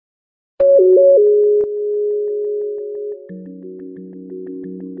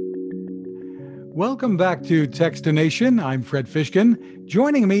Welcome back to Techstination. I'm Fred Fishkin.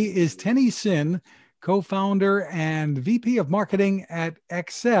 Joining me is Tenny Sin, co-founder and VP of Marketing at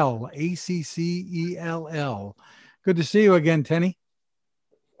Accell, Accell. Good to see you again, Tenny.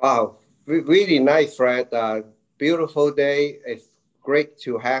 Wow, really nice, Fred. Beautiful day. It's great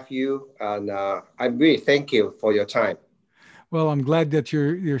to have you, and I really thank you for your time. Well, I'm glad that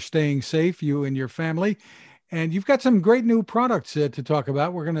you're staying safe, you and your family. And you've got some great new products to talk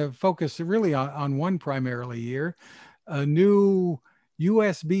about. We're going to focus really on one primarily here, a new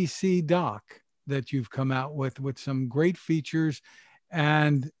USB-C dock that you've come out with some great features,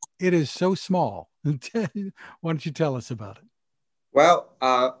 and it is so small. Why don't you tell us about it? Well,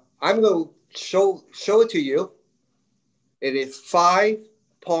 I'm going to show it to you. It is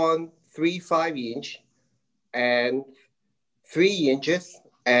 5.35 inch and 3 inches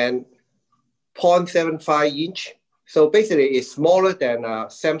and 0.75 inch. So basically, it's smaller than a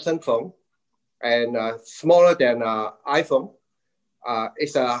Samsung phone and smaller than an iPhone.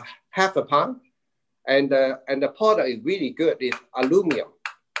 It's a half a pound, and the product is really good. It's aluminum,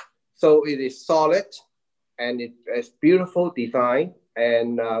 so it is solid, and it's beautiful design,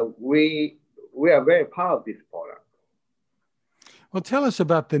 and we are very proud of this product. Well, tell us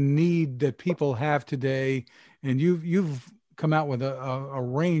about the need that people have today, and you've come out with a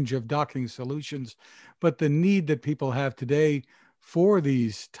range of docking solutions, but the need that people have today for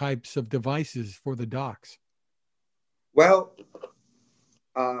these types of devices for the docks. Well,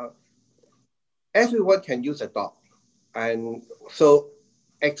 everyone can use a dock, and so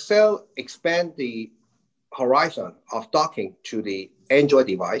Accell expand the horizon of docking to the Android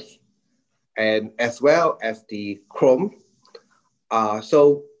device, and as well as the Chrome.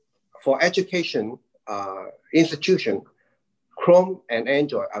 So for education institution, Chrome and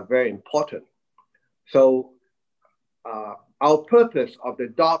Android are very important. So our purpose of the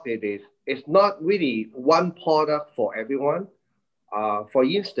dock is not really one product for everyone. For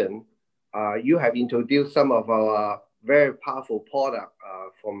instance, you have introduced some of our very powerful product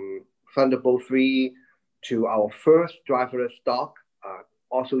from Thunderbolt 3 to our first driverless dock,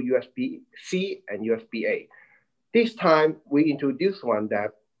 also USB-C and USB-A. This time we introduced one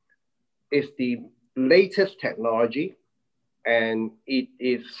that is the latest technology, and it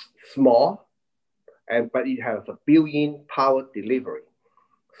is small, but it has a built-in power delivery.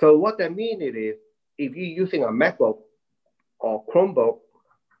 So what that means is, if you're using a MacBook or Chromebook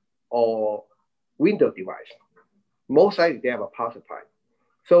or Windows device, most likely they have a power supply.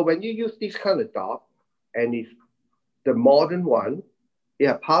 So when you use this kind of dock, and it's the modern one, it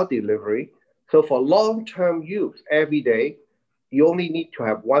has power delivery. So for long-term use every day, you only need to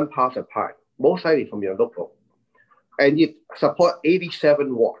have one power supply, most likely from your notebook. And it supports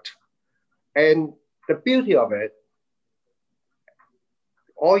 87 watt. And the beauty of it,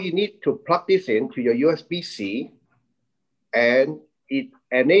 all you need to plug this into your USB-C, and it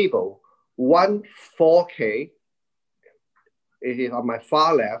enables one 4K. It is on my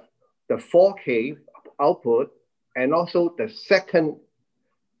far left, the 4K output, and also the second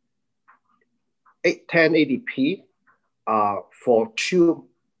 1080p for two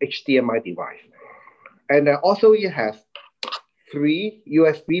HDMI device. And also it has 3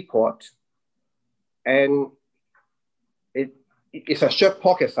 USB ports, and it's a shirt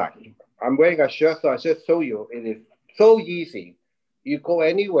pocket size. I'm wearing a shirt, so I just show you. It is so easy. You go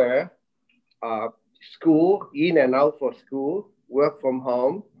anywhere, school, in and out for school, work from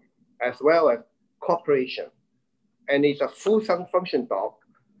home, as well as corporation. And it's a full function dock.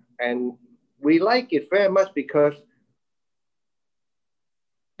 And we like it very much because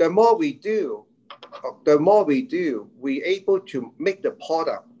the more we do, we're able to make the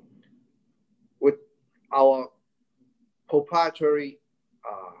product with our proprietary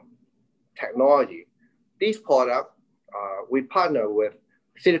technology. This product, we partner with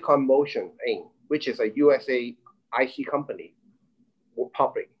Silicon Motion Inc., which is a USA IC company,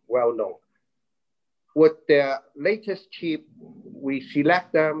 public, well known. With their latest chip, we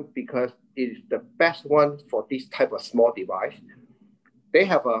select them because it is the best one for this type of small device. They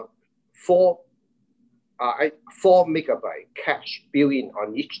have a 4 megabyte cache built in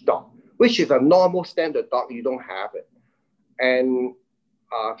on each dock, which is a normal standard dock. You don't have it. And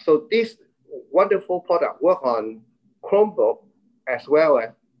so this wonderful product works on Chromebook as well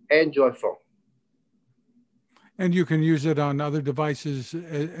as Android phone. And you can use it on other devices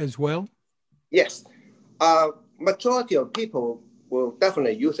as well? Yes. Majority of people will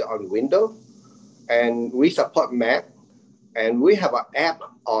definitely use it on Windows, and we support Mac, and we have an app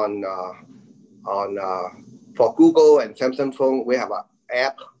on for Google and Samsung phone. We have an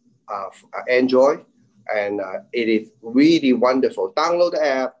app for Android, and it is really wonderful. Download the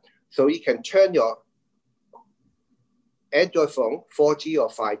app, So you can turn your Android phone, 4G or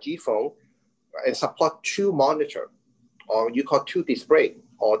 5G phone, and support 2 monitor, or you call 2 display,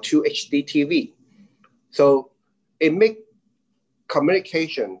 or 2 HD TV. So it makes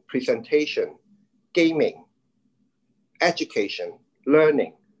communication, presentation, gaming, education,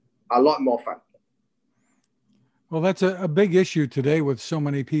 learning a lot more fun. Well, that's a big issue today with so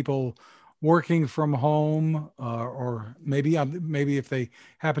many people working from home, or maybe if they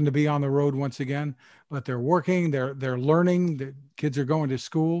happen to be on the road once again, but they're working, they're learning. The kids are going to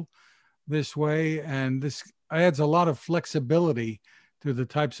school this way, and this adds a lot of flexibility to the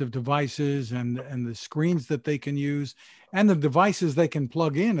types of devices and the screens that they can use, and the devices they can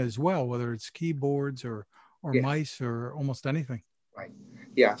plug in as well, whether it's keyboards or Yes. mice or almost anything. Right.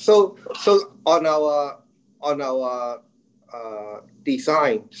 Yeah. So on our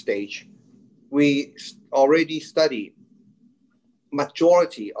design stage, we already studied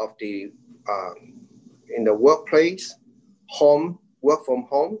majority of the in the workplace, home, work from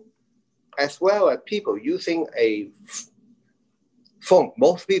home, as well as people using a phone.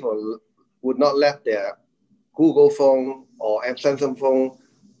 Most people would not let their Google phone or Samsung phone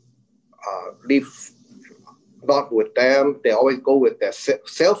leave not with them. They always go with their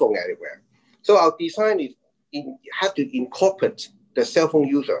cell phone everywhere. So our design is have to incorporate the cell phone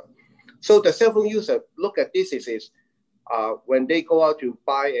user. So the cell phone user look at this is when they go out to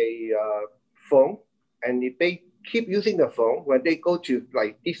buy a phone, and if they keep using the phone, when they go to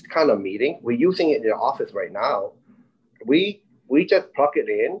like this kind of meeting, we're using it in the office right now. We just plug it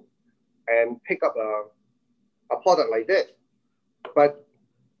in and pick up a product like this. But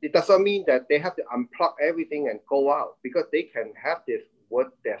it doesn't mean that they have to unplug everything and go out, because they can have this with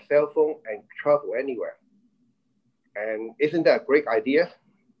their cell phone and travel anywhere. And isn't that a great idea?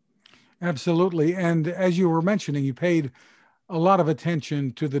 Absolutely. And as you were mentioning, you paid a lot of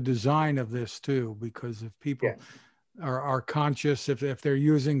attention to the design of this too, because if people Yeah. are conscious, if they're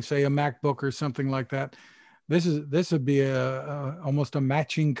using, say, a MacBook or something like that, this would be almost a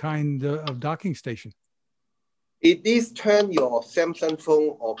matching kind of docking station. It is turn your Samsung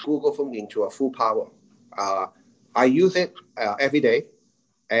phone or Google phone into a full power. Uh, I use it every day,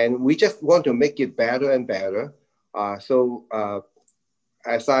 and we just want to make it better and better.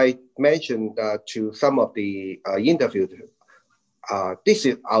 As I mentioned to some of the interviews, this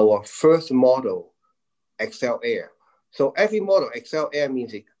is our first model, Accell Air. So every model Accell Air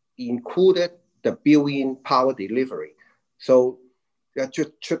means it included the built-in power delivery. So the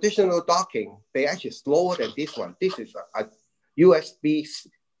traditional docking, they actually slower than this one. This is a USB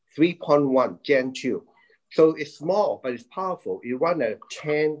 3.1 Gen 2. So it's small, but it's powerful. It runs at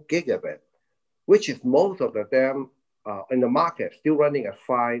 10 gigabit, which is most of them in the market still running at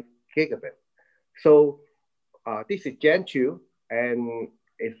 5 gigabit. So this is Gen 2, and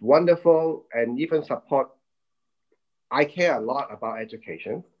it's wonderful, and even support. I care a lot about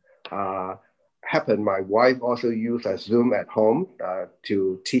education. My wife also used a Zoom at home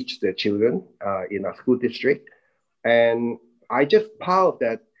to teach the children in a school district. And I just proud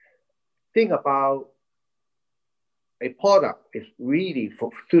that think about a product is really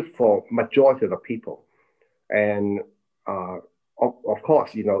suited for majority of the people. And of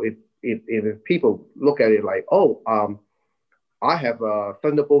course, if people look at it like, I have a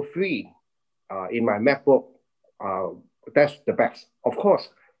Thunderbolt 3 in my MacBook, that's the best. Of course,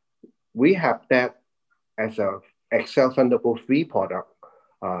 we have that as a Accell Thunderbolt 3 product.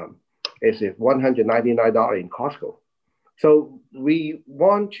 It's $199 in Costco. So we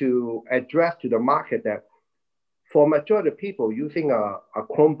want to address to the market that for majority of people using a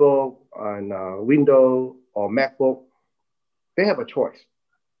Chromebook and a Windows or MacBook, they have a choice.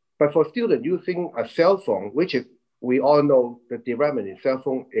 But for students using a cell phone, which is, we all know the development in cell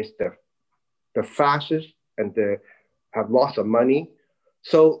phone is the fastest and have lots of money.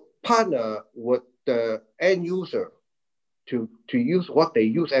 So partner with the end user to use what they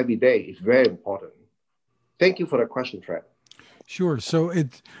use every day is very important. Thank you for the question, Fred. Sure. So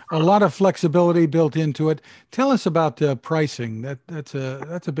it's a lot of flexibility built into it. Tell us about pricing. That's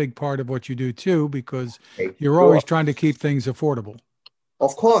a big part of what you do too, because Okay, you're sure. always trying to keep things affordable.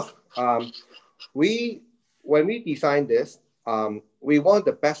 Of course, when we designed this, we want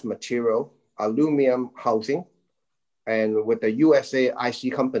the best material, aluminum housing, and with the USA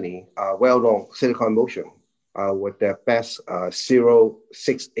IC company, well-known Silicon Motion, with the best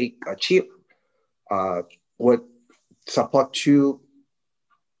 068 chip, would support 2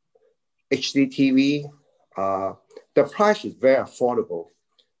 HD TV. The price is very affordable,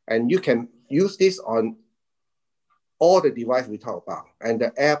 and you can use this on all the devices we talk about, and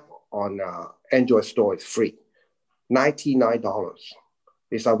the app on Android store is free, $99.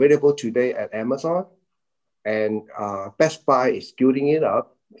 It's available today at Amazon, and Best Buy is building it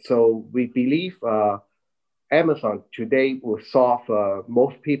up. So we believe Amazon today will solve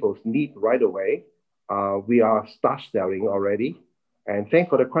most people's need right away. We are start selling already. And thanks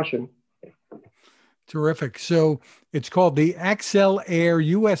for the question. Terrific. So it's called the Accell Air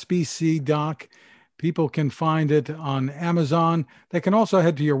USB-C dock. People can find it on Amazon. They can also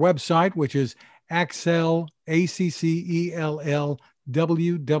head to your website, which is Accell,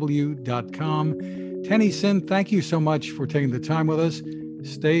 ACCELLWW.com. Tennyson, thank you so much for taking the time with us.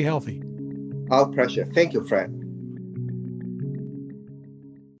 Stay healthy. Our pleasure. Thank you, Fred.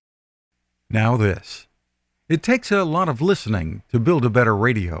 Now this. It takes a lot of listening to build a better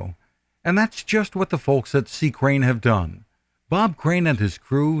radio, and that's just what the folks at C. Crane have done. Bob Crane and his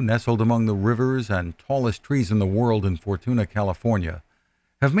crew, nestled among the rivers and tallest trees in the world in Fortuna, California,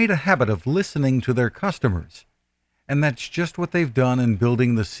 have made a habit of listening to their customers. And that's just what they've done in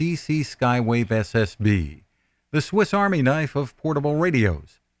building the CC Skywave SSB, the Swiss Army knife of portable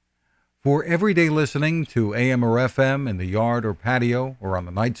radios. For everyday listening to AM or FM in the yard or patio or on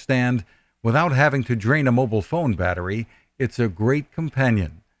the nightstand, without having to drain a mobile phone battery, it's a great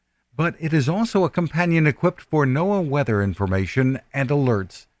companion. But it is also a companion equipped for NOAA weather information and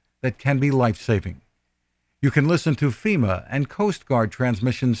alerts that can be life-saving. You can listen to FEMA and Coast Guard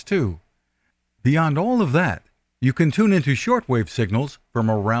transmissions too. Beyond all of that, you can tune into shortwave signals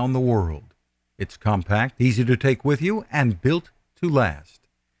from around the world. It's compact, easy to take with you, and built to last.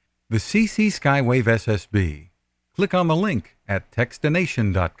 The CC Skywave SSB. Click on the link at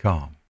Techstination.com.